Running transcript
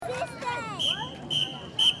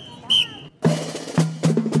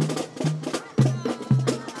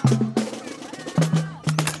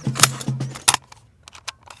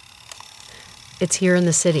It's here in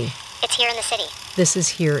the city. It's here in the city. This is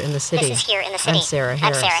Here in the City. This is Here in the City. I'm Sarah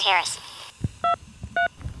Harris.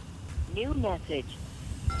 New message.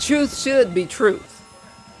 Truth should be truth,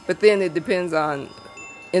 but then it depends on,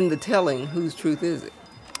 in the telling, whose truth is it?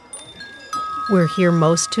 We're here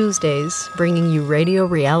most Tuesdays, bringing you radio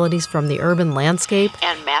realities from the urban landscape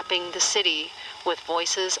and mapping the city with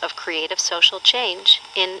voices of creative social change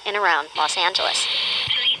in and around Los Angeles.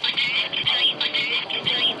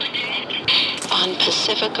 On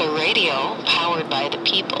Pacifica Radio, powered by the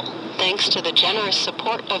people, thanks to the generous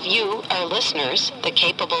support of you, our listeners, the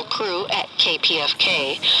capable crew at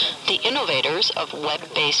KPFK, the innovators of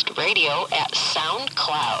web-based radio at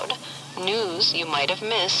SoundCloud, news you might have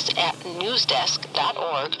missed at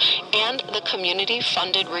newsdesk.org, and the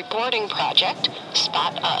community-funded reporting project,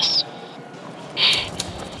 Spot Us.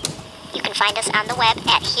 You can find us on the web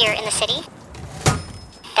at Here in the City.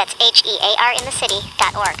 That's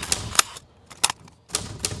HEARinthecity.org.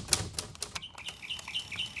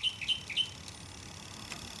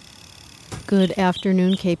 Good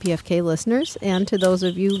afternoon, KPFK listeners, and to those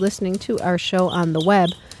of you listening to our show on the web.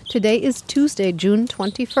 Today is Tuesday, June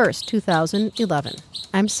 21st, 2011.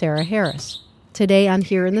 I'm Sarah Harris. Today on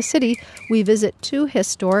Here in the City, we visit two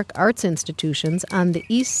historic arts institutions on the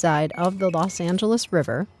east side of the Los Angeles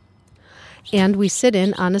River, and we sit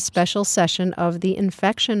in on a special session of the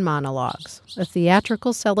Infection Monologues, a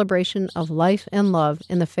theatrical celebration of life and love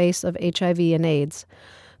in the face of HIV and AIDS,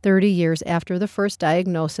 30 years after the first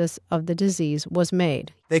diagnosis of the disease was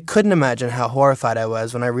made. They couldn't imagine how horrified I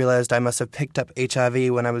was when I realized I must have picked up HIV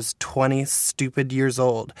when I was 20 stupid years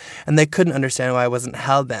old, and they couldn't understand why I wasn't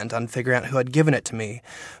hell-bent on figuring out who had given it to me,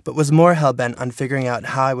 but was more hell-bent on figuring out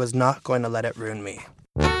how I was not going to let it ruin me.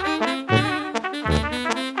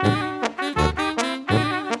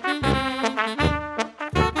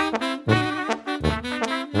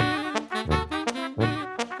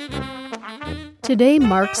 Today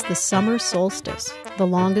marks the summer solstice, the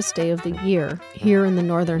longest day of the year, here in the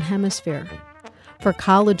Northern Hemisphere. For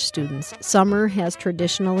college students, summer has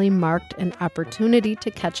traditionally marked an opportunity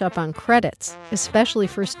to catch up on credits, especially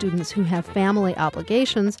for students who have family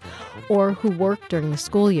obligations or who work during the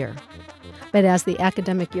school year. But as the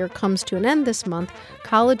academic year comes to an end this month,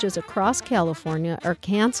 colleges across California are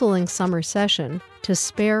canceling summer session to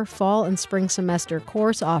spare fall and spring semester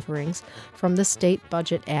course offerings from the state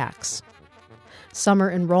budget acts.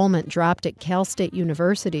 Summer enrollment dropped at Cal State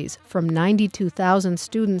universities from 92,000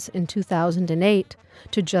 students in 2008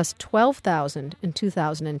 to just 12,000 in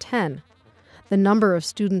 2010. The number of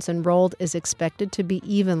students enrolled is expected to be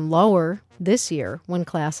even lower this year when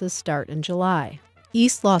classes start in July.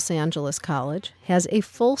 East Los Angeles College has a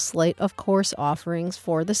full slate of course offerings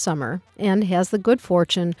for the summer and has the good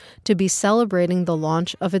fortune to be celebrating the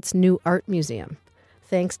launch of its new art museum,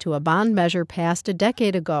 thanks to a bond measure passed a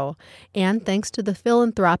decade ago, and thanks to the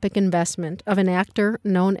philanthropic investment of an actor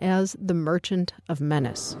known as the Merchant of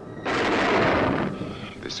Menace.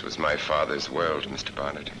 This was my father's world, Mr.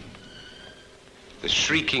 Barnett. The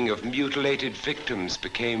shrieking of mutilated victims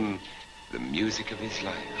became the music of his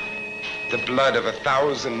life. The blood of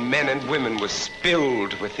 1,000 men and women was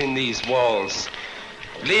spilled within these walls.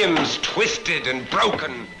 Limbs twisted and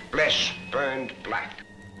broken, flesh burned black.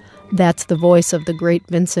 That's the voice of the great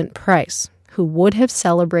Vincent Price, who would have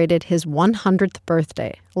celebrated his 100th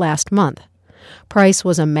birthday last month. Price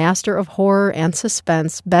was a master of horror and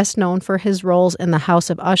suspense, best known for his roles in The House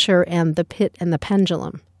of Usher and The Pit and the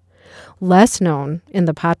Pendulum. Less known in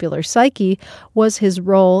the popular psyche was his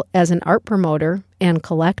role as an art promoter and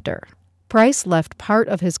collector. Price left part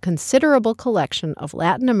of his considerable collection of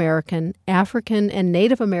Latin American, African, and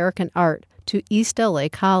Native American art to East LA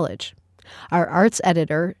College. Our arts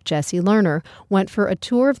editor, Jesse Lerner, went for a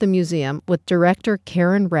tour of the museum with director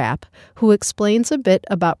Karen Rapp, who explains a bit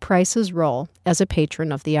about Price's role as a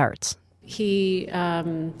patron of the arts. He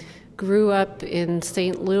grew up in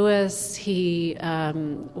St. Louis. He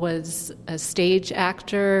was a stage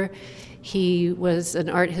actor. He was an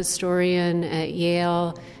art historian at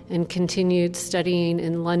Yale and continued studying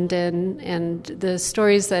in London. And the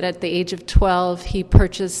story is that at the age of 12, he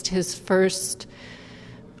purchased his first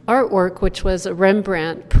artwork, which was a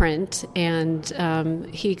Rembrandt print, and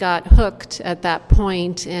he got hooked at that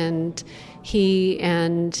point, and he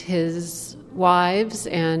and his wives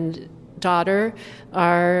and daughter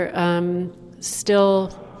are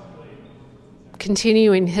still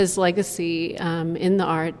continuing his legacy in the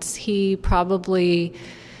arts. He probably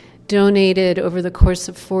donated over the course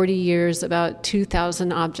of 40 years about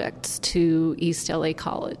 2,000 objects to East LA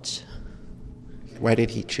College. Why did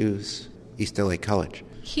he choose East LA College?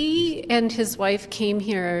 He and his wife came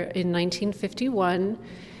here in 1951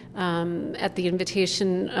 at the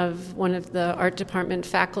invitation of one of the art department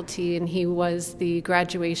faculty, and he was the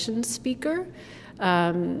graduation speaker.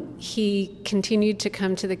 He continued to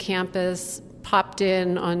come to the campus, popped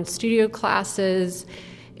in on studio classes,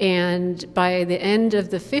 and by the end of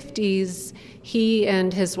the 50s, he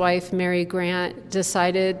and his wife, Mary Grant,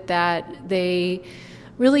 decided that they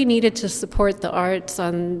really needed to support the arts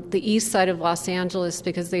on the east side of Los Angeles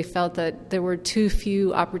because they felt that there were too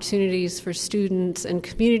few opportunities for students and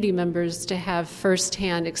community members to have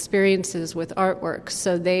firsthand experiences with artwork.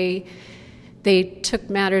 So they took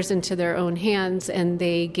matters into their own hands, and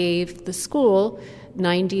they gave the school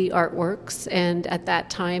 90 artworks, and at that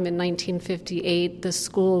time in 1958, the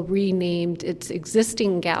school renamed its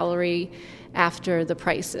existing gallery after the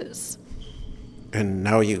Prices. And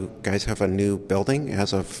now you guys have a new building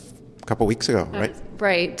as of a couple weeks ago, right?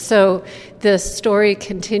 Right. So the story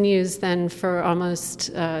continues then for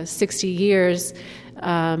almost 60 years.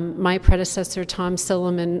 My predecessor, Tom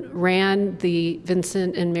Silliman, ran the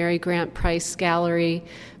Vincent and Mary Grant Price Gallery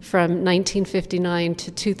from 1959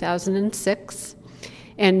 to 2006.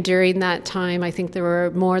 And during that time, I think there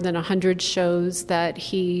were more than 100 shows that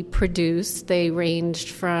he produced. They ranged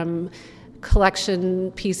from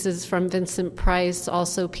collection pieces from Vincent Price,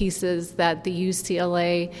 also pieces that the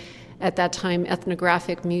UCLA, at that time,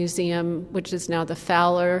 Ethnographic Museum, which is now the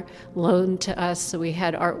Fowler, loaned to us. So we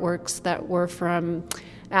had artworks that were from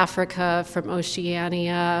Africa, from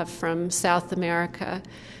Oceania, from South America.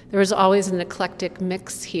 There was always an eclectic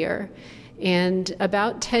mix here. And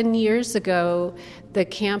about 10 years ago, the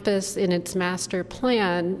campus, in its master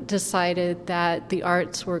plan, decided that the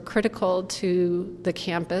arts were critical to the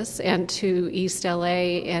campus and to East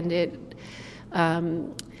LA, and it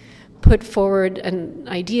put forward an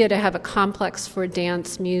idea to have a complex for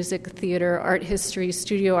dance, music, theater, art history,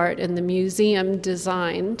 studio art, and the museum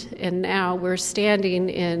designed. And now we're standing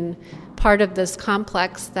in part of this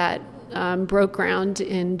complex that broke ground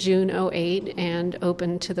in June 2008 and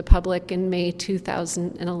opened to the public in May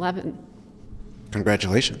 2011.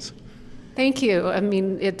 Congratulations. Thank you. I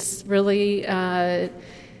mean, it's really,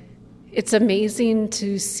 it's amazing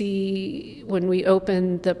to see when we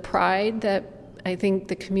open the pride that I think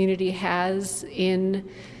the community has in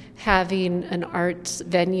having an arts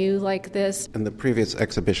venue like this. And the previous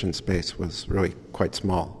exhibition space was really quite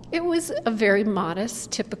small. It was a very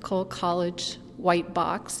modest, typical college white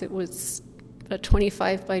box. It was a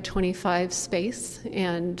 25 by 25 space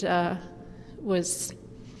and was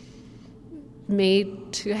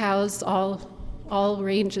made to house all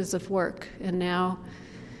ranges of work. And now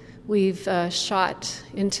we've shot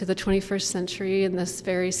into the 21st century in this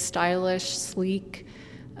very stylish, sleek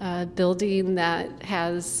building that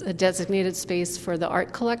has a designated space for the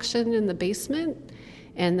art collection in the basement,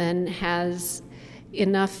 and then has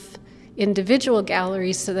enough individual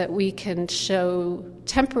galleries so that we can show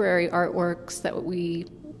temporary artworks that we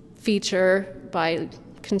feature by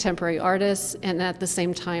contemporary artists, and at the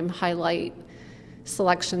same time highlight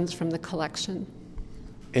selections from the collection.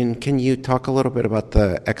 And can you talk a little bit about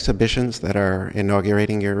the exhibitions that are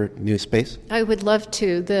inaugurating your new space? I would love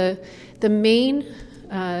to. The main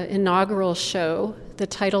inaugural show, the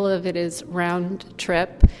title of it is Round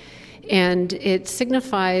Trip, and it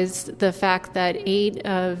signifies the fact that 8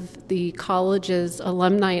 of the college's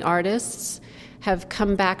alumni artists have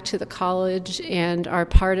come back to the college and are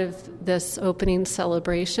part of this opening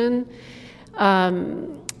celebration.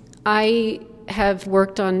 I have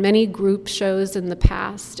worked on many group shows in the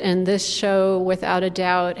past, and this show, without a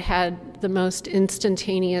doubt, had the most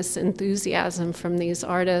instantaneous enthusiasm from these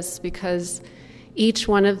artists because each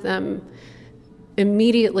one of them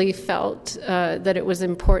immediately felt that it was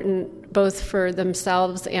important both for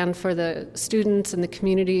themselves and for the students and the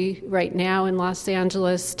community right now in Los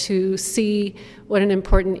Angeles to see what an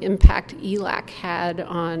important impact ELAC had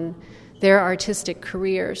on their artistic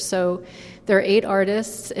career. So there are 8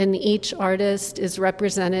 artists, and each artist is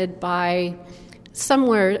represented by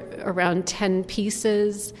somewhere around 10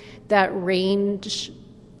 pieces that range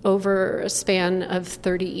over a span of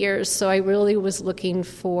 30 years. So I really was looking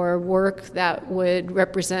for work that would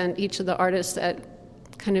represent each of the artists at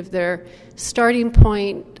kind of their starting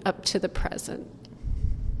point up to the present.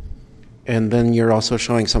 And then you're also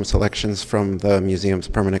showing some selections from the museum's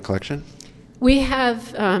permanent collection? We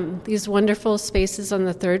have these wonderful spaces on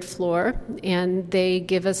the 3rd floor, and they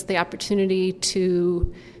give us the opportunity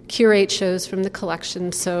to curate shows from the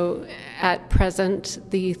collection. So at present,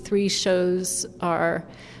 the 3 shows are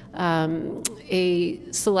a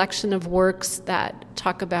selection of works that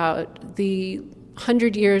talk about the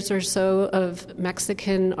 100 years or so of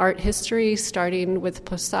Mexican art history, starting with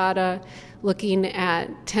Posada, looking at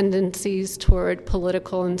tendencies toward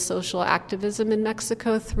political and social activism in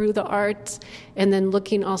Mexico through the arts, and then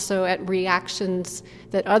looking also at reactions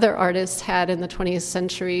that other artists had in the 20th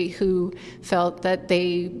century who felt that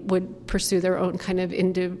they would pursue their own kind of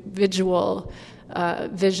individual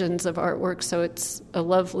visions of artwork. So it's a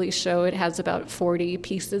lovely show. It has about 40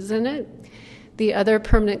 pieces in it. The other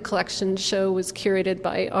permanent collection show was curated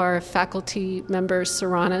by our faculty member,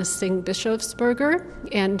 Sarana Singh Bischofsberger,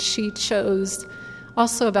 and she chose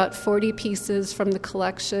also about 40 pieces from the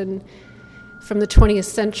collection from the 20th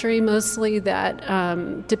century mostly that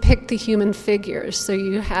depict the human figure. So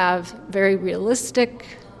you have very realistic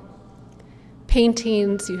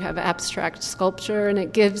paintings, you have abstract sculpture, and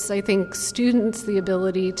it gives, I think, students the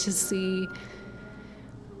ability to see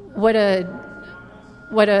what a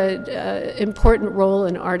important role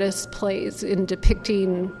an artist plays in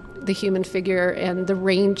depicting the human figure and the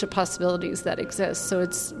range of possibilities that exist. So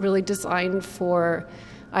it's really designed for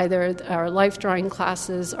either our life drawing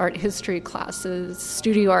classes, art history classes,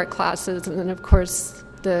 studio art classes, and then, of course,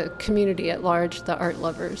 the community at large, the art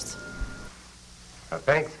lovers.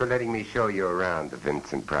 Thanks for letting me show you around the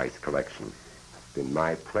Vincent Price collection. It's been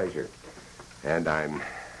my pleasure. And I'm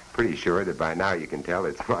pretty sure that by now you can tell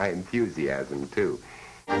it's my enthusiasm, too.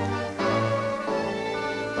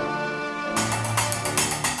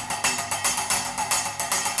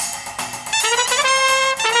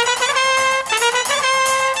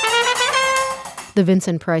 The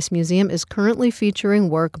Vincent Price Museum is currently featuring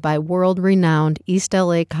work by world-renowned East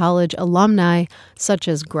LA College alumni such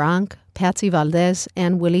as Gronk, Patsy Valdez,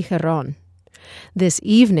 and Willie Herron. This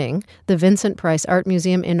evening, the Vincent Price Art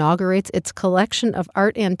Museum inaugurates its collection of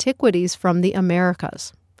art antiquities from the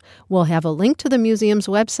Americas. We'll have a link to the museum's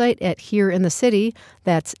website at Here in the City,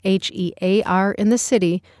 that's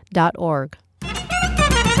HEARinthecity.org.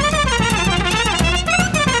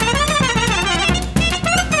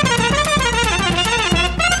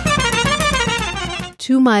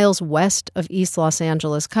 2 miles west of East Los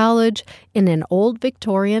Angeles College, in an old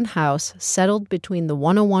Victorian house settled between the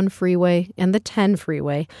 101 freeway and the 10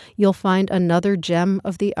 freeway, you'll find another gem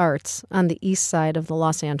of the arts on the east side of the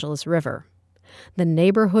Los Angeles River. The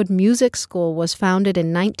Neighborhood Music School was founded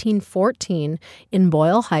in 1914 in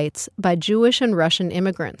Boyle Heights by Jewish and Russian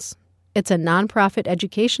immigrants. It's a nonprofit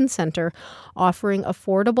education center offering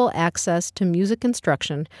affordable access to music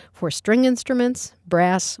instruction for string instruments,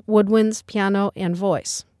 brass, woodwinds, piano, and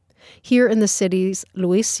voice. Here in the City's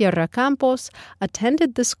Luis Sierra Campos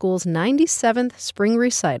attended the school's 97th spring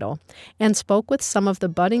recital and spoke with some of the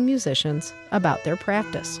budding musicians about their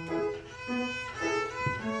practice.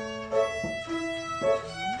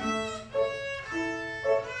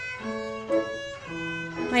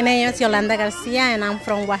 My name is Yolanda Garcia, and I'm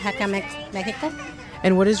from Oaxaca, Mexico.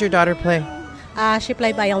 And what does your daughter play? She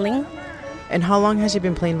plays violin. And how long has she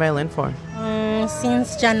been playing violin for?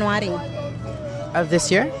 Since January. Of this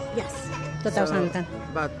year? Yes, 2010. So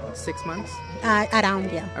about 6 months?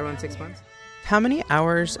 Around, yeah. Around 6 months? How many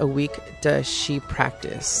hours a week does she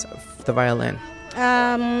practice the violin?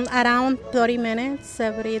 Around 30 minutes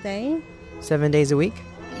every day. 7 days a week?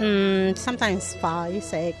 Sometimes 5,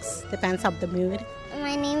 6, depends on the mood.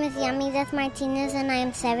 My name is Yamideth Martinez, and I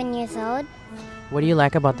am 7 years old. What do you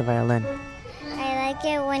like about the violin? I like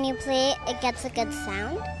it when you play it, it gets a good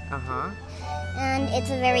sound. Uh-huh. And it's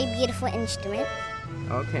a very beautiful instrument.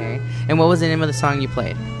 Okay. And what was the name of the song you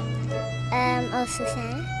played? Oh,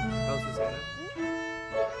 Susanna. Oh, Susanna.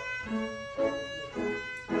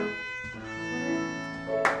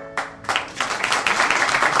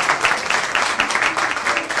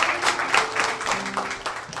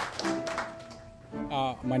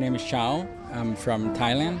 My name is Chao. I'm from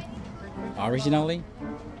Thailand, originally.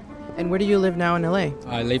 And where do you live now in LA?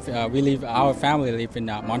 Our family live in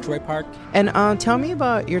Monterey Park. And tell me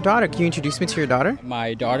about your daughter. Can you introduce me to your daughter?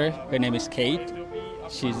 My daughter, her name is Kate.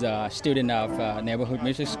 She's a student of Neighborhood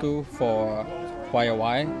Music School for quite a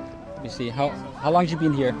while. You see, how long has she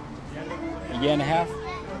been here? A year and a half?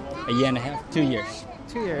 2 years.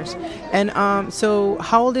 2 years. And so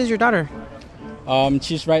how old is your daughter?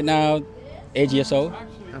 She's right now 8 years old.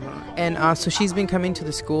 And so she's been coming to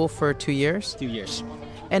the school for 2 years? 2 years.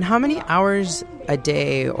 And how many hours a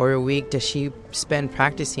day or a week does she spend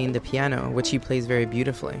practicing the piano, which she plays very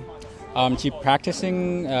beautifully? She's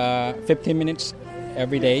practicing 15 minutes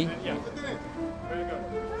every day.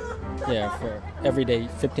 Yeah, for every day,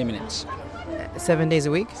 15 minutes. 7 days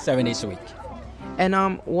a week? 7 days a week. And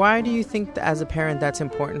why do you think, as a parent, that's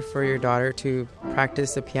important for your daughter to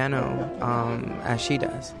practice the piano as she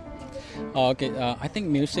does? Okay, I think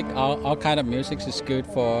music, all kind of music is good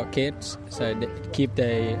for kids, so they keep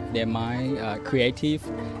their mind creative,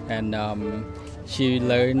 and she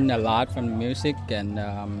learned a lot from music, and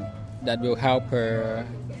that will help her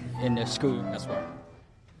in the school as well.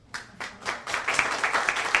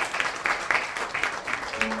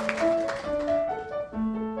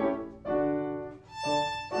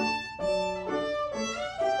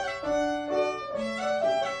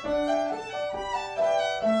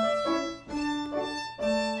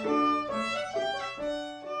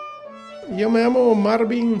 Yo me llamo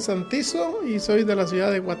Marvin Santizo y soy de la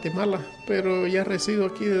ciudad de Guatemala, pero ya resido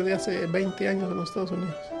aquí desde hace 20 años en los Estados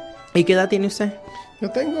Unidos. ¿Y qué edad tiene usted? Yo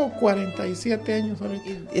tengo 47 años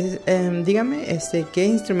ahorita. Dígame, ¿qué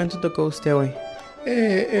instrumento tocó usted hoy?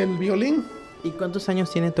 El violín. ¿Y cuántos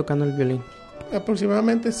años tiene tocando el violín?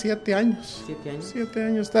 Aproximadamente 7 años. 7 años. 7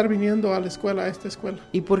 años estar viniendo a la escuela, a esta escuela.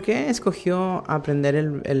 ¿Y por qué escogió aprender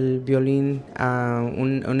el violín a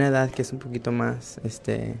una edad que es un poquito más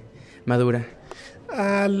madura?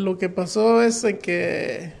 Lo que pasó es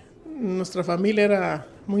que nuestra familia era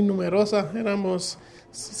muy numerosa, éramos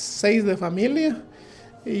 6 de familia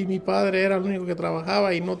y mi padre era el único que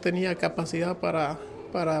trabajaba y no tenía capacidad para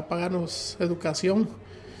pagarnos educación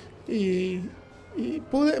y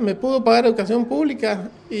me pudo pagar educación pública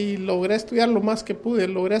y logré estudiar lo más que pude,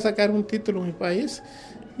 logré sacar un título en mi país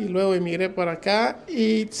y luego emigré para acá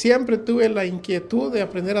y siempre tuve la inquietud de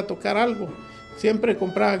aprender a tocar algo. Siempre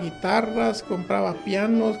compraba guitarras, compraba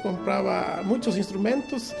pianos, compraba muchos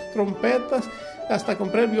instrumentos, trompetas, hasta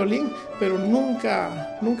compré el violín, pero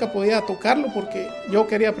nunca podía tocarlo porque yo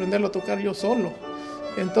quería aprenderlo a tocar yo solo.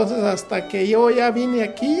 Entonces hasta que yo ya vine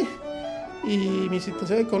aquí y mi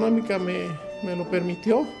situación económica me lo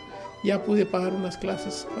permitió, ya pude pagar unas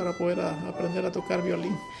clases para poder aprender a tocar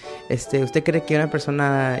violín. ¿Usted cree que una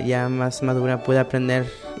persona ya más madura puede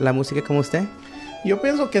aprender la música como usted? Yo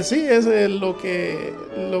pienso que sí, es lo que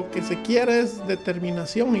se quiere es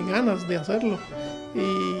determinación y ganas de hacerlo.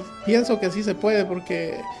 Y pienso que sí se puede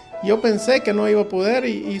porque yo pensé que no iba a poder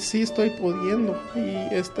y sí estoy pudiendo. Y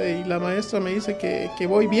la maestra me dice que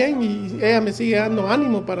voy bien y ella me sigue dando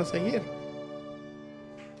ánimo para seguir.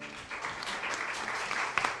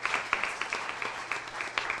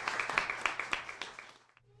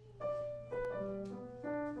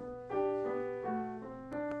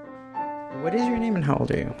 What is your name and how old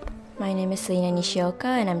are you? My name is Selena Nishioka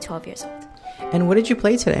and I'm 12 years old. And what did you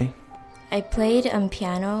play today? I played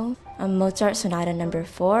piano, Mozart Sonata No.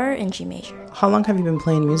 4 in G major. How long have you been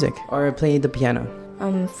playing music or playing the piano?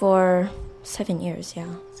 For 7 years, yeah.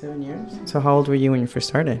 7 years? So how old were you when you first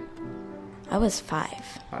started? I was 5.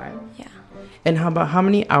 5? Yeah. And how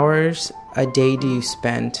many hours a day do you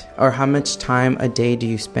spend, or how much time a day do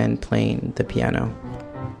you spend playing the piano?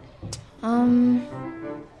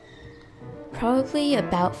 Probably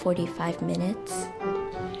about 45 minutes.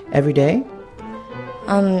 Every day?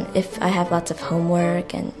 If I have lots of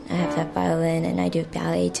homework and I have that violin and I do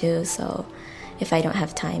ballet too, so if I don't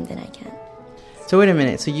have time, then I can't. So wait a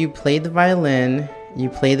minute, so you play the violin, you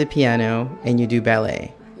play the piano, and you do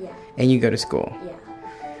ballet? Yeah. And you go to school?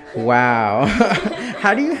 Yeah. Wow.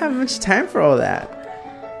 How do you have much time for all that?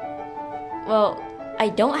 Well, I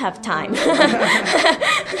don't have time.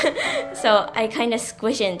 So I kind of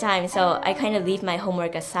squish in time, so I kind of leave my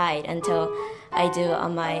homework aside until I do all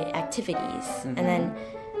my activities. Mm-hmm. And then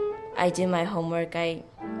I do my homework I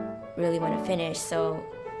really want to finish, so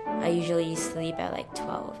I usually sleep at like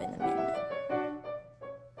 12 in the midnight.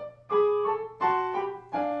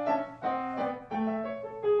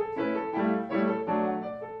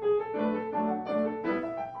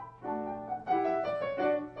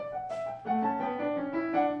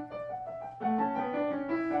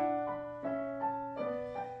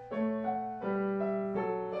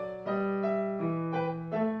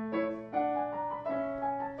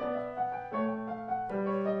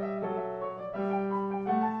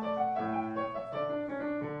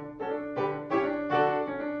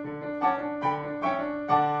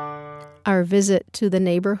 Our visit to the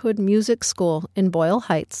neighborhood music school in Boyle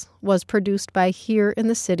Heights was produced by Here in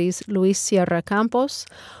the City's Luis Sierra Campos,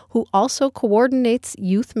 who also coordinates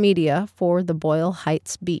youth media for the Boyle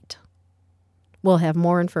Heights Beat. We'll have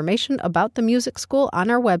more information about the music school on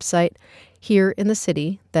our website, Here in the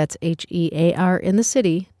City, that's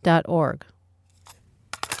HEARinthecity.org.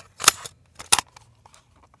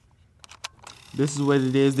 This is what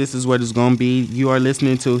it is. This is what it's going to be. You are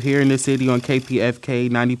listening to Here in the City on KPFK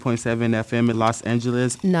 90.7 FM in Los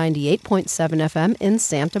Angeles, 98.7 FM in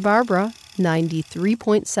Santa Barbara,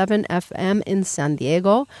 93.7 FM in San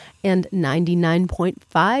Diego, and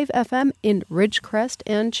 99.5 FM in Ridgecrest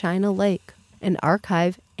and China Lake. An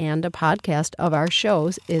archive and a podcast of our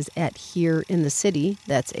shows is at Here in the City,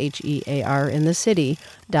 that's HEAR in the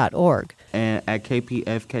city.org. And at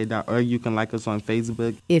kpfk.org, you can like us on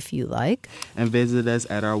Facebook if you like. And visit us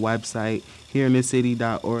at our website,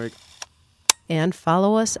 hereinthecity.org. And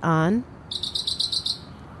follow us on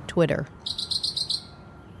Twitter.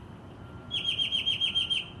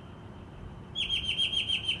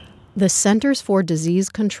 The Centers for Disease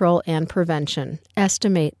Control and Prevention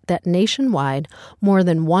estimate that nationwide, more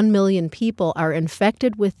than 1 million people are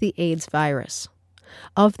infected with the AIDS virus.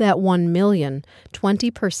 Of that 1 million,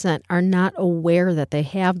 20% are not aware that they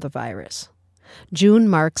have the virus. June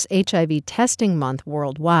marks HIV testing month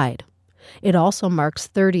worldwide. It also marks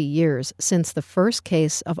 30 years since the first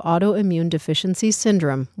case of autoimmune deficiency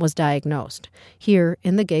syndrome was diagnosed here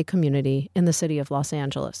in the gay community in the city of Los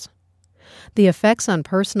Angeles. The effects on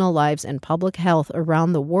personal lives and public health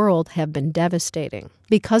around the world have been devastating.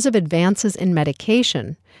 Because of advances in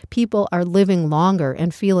medication, people are living longer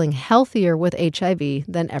and feeling healthier with HIV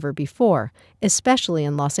than ever before, especially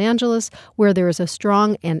in Los Angeles, where there is a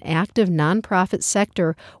strong and active nonprofit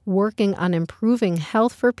sector working on improving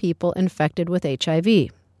health for people infected with HIV.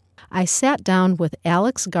 I sat down with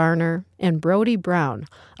Alex Garner and Brody Brown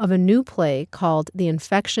of a new play called The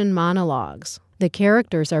Infection Monologues. The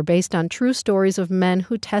characters are based on true stories of men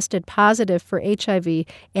who tested positive for HIV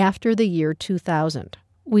after the year 2000.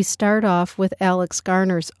 We start off with Alex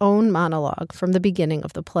Garner's own monologue from the beginning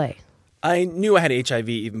of the play. I knew I had HIV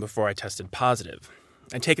even before I tested positive.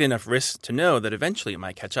 I'd taken enough risks to know that eventually it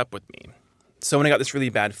might catch up with me. So when I got this really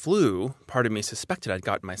bad flu, part of me suspected I'd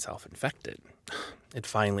gotten myself infected. It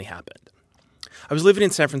finally happened. I was living in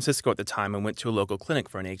San Francisco at the time and went to a local clinic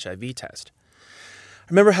for an HIV test.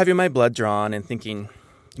 I remember having my blood drawn and thinking,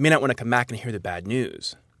 you may not want to come back and hear the bad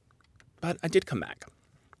news. But I did come back.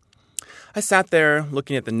 I sat there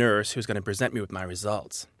looking at the nurse who was going to present me with my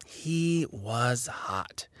results. He was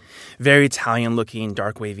hot. Very Italian-looking,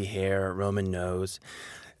 dark wavy hair, Roman nose,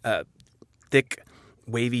 thick,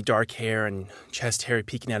 wavy dark hair and chest hair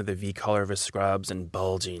peeking out of the V-collar of his scrubs and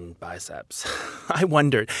bulging biceps. I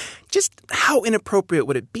wondered, just how inappropriate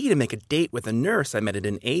would it be to make a date with a nurse I met at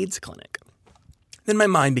an AIDS clinic? Then my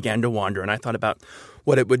mind began to wander, and I thought about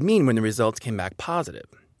what it would mean when the results came back positive.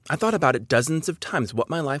 I thought about it dozens of times, what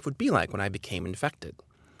my life would be like when I became infected.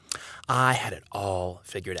 I had it all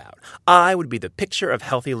figured out. I would be the picture of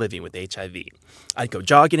healthy living with HIV. I'd go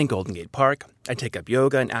jogging in Golden Gate Park. I'd take up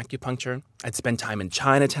yoga and acupuncture. I'd spend time in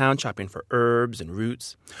Chinatown shopping for herbs and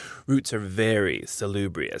roots. Roots are very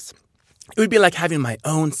salubrious. It would be like having my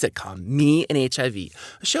own sitcom, Me and HIV,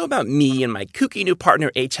 a show about me and my kooky new partner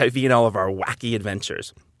HIV and all of our wacky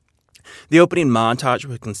adventures. The opening montage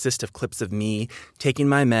would consist of clips of me taking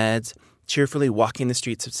my meds, cheerfully walking the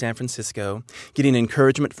streets of San Francisco, getting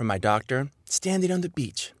encouragement from my doctor, standing on the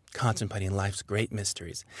beach, contemplating life's great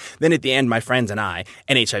mysteries. Then at the end, my friends and I,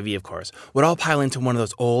 and HIV of course, would all pile into one of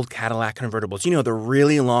those old Cadillac convertibles, you know, the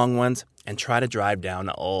really long ones, and try to drive down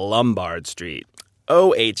Lombard Street.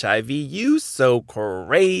 Oh, HIV, you so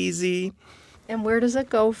crazy. And where does it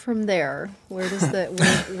go from there?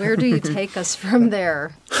 Where do you take us from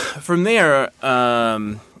there? From there,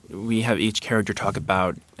 we have each character talk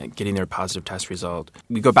about getting their positive test result.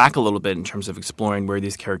 We go back a little bit in terms of exploring where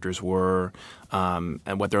these characters were and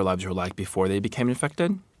what their lives were like before they became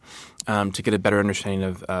infected, to get a better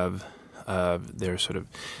understanding of their sort of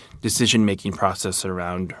decision-making process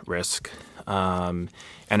around risk and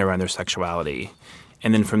around their sexuality.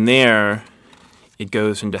 And then from there, it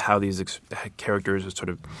goes into how these characters sort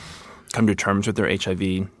of come to terms with their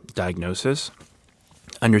HIV diagnosis,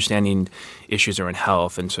 understanding issues around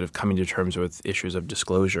health and sort of coming to terms with issues of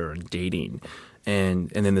disclosure and dating, and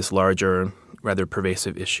then this larger, rather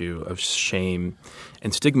pervasive issue of shame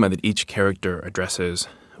and stigma that each character addresses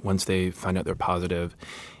once they find out they're positive.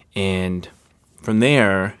 And from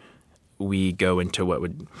there, we go into what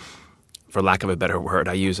would, for lack of a better word,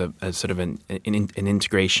 I use a sort of an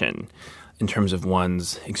integration in terms of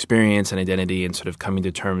one's experience and identity and sort of coming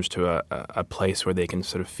to terms to a place where they can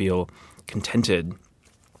sort of feel contented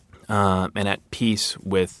and at peace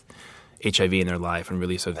with HIV in their life and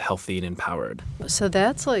really sort of healthy and empowered. So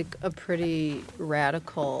that's like a pretty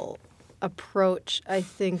radical approach, I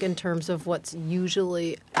think, in terms of what's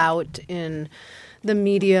usually out in the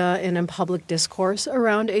media and in public discourse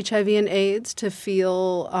around HIV and AIDS, to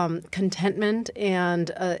feel contentment and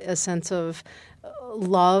a sense of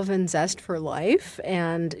love and zest for life,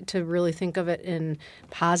 and to really think of it in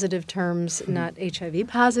positive terms, not HIV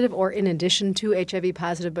positive or in addition to HIV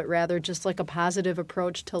positive, but rather just like a positive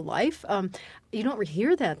approach to life. You don't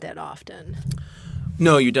hear that often.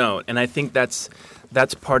 No, you don't. And I think that's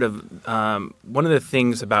That's part of one of the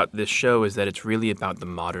things about this show is that it's really about the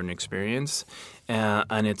modern experience,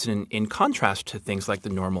 and it's in contrast to things like The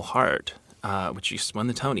Normal Heart, which just won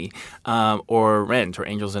the Tony, or Rent or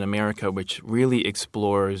Angels in America, which really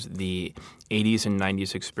explores the 80s and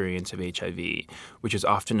 90s experience of HIV, which is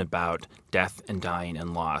often about death and dying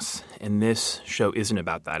and loss. And this show isn't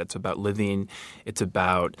about that. It's about living. It's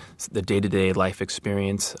about the day-to-day life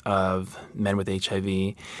experience of men with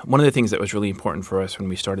HIV. One of the things that was really important for us when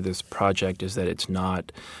we started this project is that it's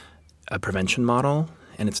not a prevention model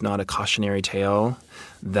and it's not a cautionary tale,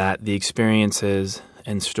 that the experiences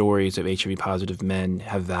and stories of HIV-positive men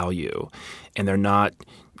have value, and they're not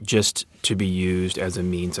just to be used as a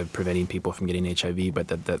means of preventing people from getting HIV, but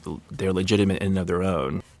that they're legitimate in and of their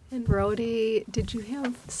own. And Brody, did you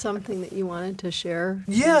have something that you wanted to share?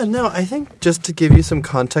 Yeah, no, I think just to give you some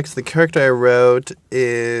context, the character I wrote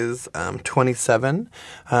is 27.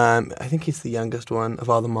 I think he's the youngest one of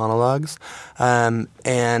all the monologues.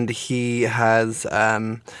 And he has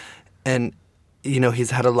he's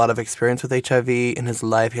had a lot of experience with HIV in his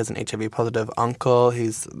life. He has an HIV-positive uncle.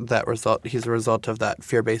 He's a result of that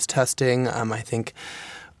fear-based testing. I think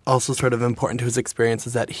also sort of important to his experience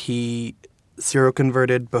is that he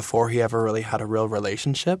seroconverted before he ever really had a real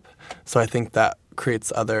relationship. So I think that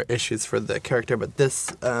creates other issues for the character. But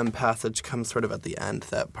this passage comes sort of at the end,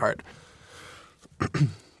 that part.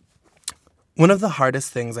 One of the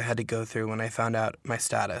hardest things I had to go through when I found out my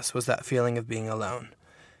status was that feeling of being alone.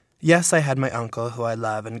 Yes, I had my uncle, who I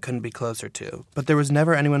love and couldn't be closer to, but there was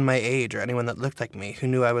never anyone my age or anyone that looked like me who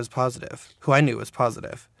knew I was positive, who I knew was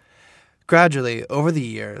positive. Gradually, over the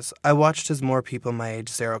years, I watched as more people my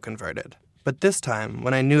age seroconverted. But this time,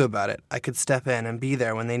 when I knew about it, I could step in and be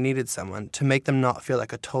there when they needed someone to make them not feel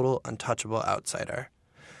like a total, untouchable outsider.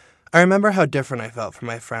 I remember how different I felt from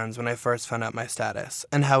my friends when I first found out my status,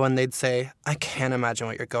 and how when they'd say, "I can't imagine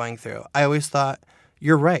what you're going through," I always thought,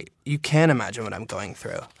 "You're right, you can imagine what I'm going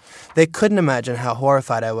through." They couldn't imagine how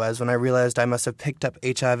horrified I was when I realized I must have picked up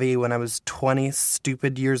HIV when I was 20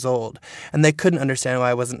 stupid years old, and they couldn't understand why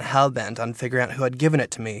I wasn't hell-bent on figuring out who had given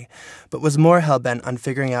it to me, but was more hell-bent on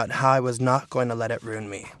figuring out how I was not going to let it ruin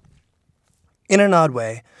me. In an odd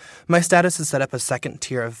way, my status has set up a second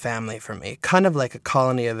tier of family for me, kind of like a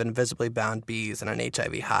colony of invisibly bound bees in an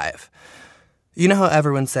HIV hive. You know how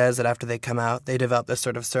everyone says that after they come out, they develop this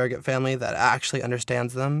sort of surrogate family that actually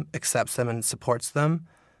understands them, accepts them, and supports them?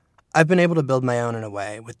 I've been able to build my own in a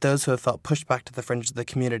way with those who have felt pushed back to the fringe of the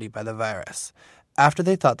community by the virus. After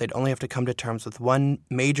they thought they'd only have to come to terms with one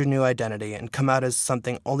major new identity and come out as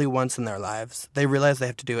something only once in their lives, they realize they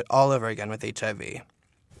have to do it all over again with HIV.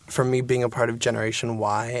 For me, being a part of Generation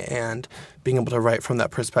Y and being able to write from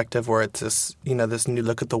that perspective where it's this, this new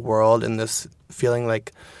look at the world and this feeling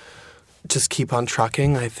like just keep on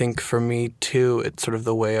trucking, I think for me, too, it's sort of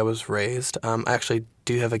the way I was raised. I actually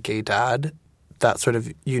do have a gay dad. That sort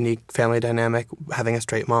of unique family dynamic, having a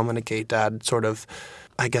straight mom and a gay dad sort of,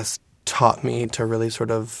 I guess, taught me to really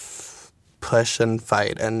sort of push and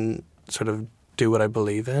fight and sort of do what I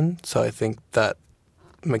believe in. So I think that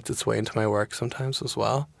makes its way into my work sometimes as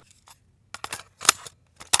well.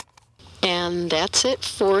 And that's it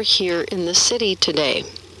for Here in the City today.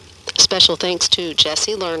 Special thanks to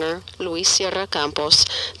Jesse Lerner, Luis Sierra Campos,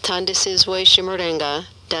 Tandisizwe Shimarenga,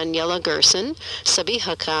 Daniela Gerson,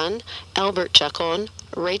 Sabiha Khan, Albert Chacon,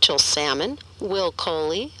 Rachel Salmon, Will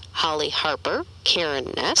Coley, Holly Harper,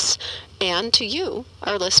 Karen Ness, and to you,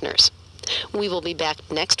 our listeners. We will be back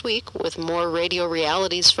next week with more radio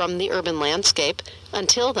realities from the urban landscape.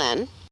 Until then,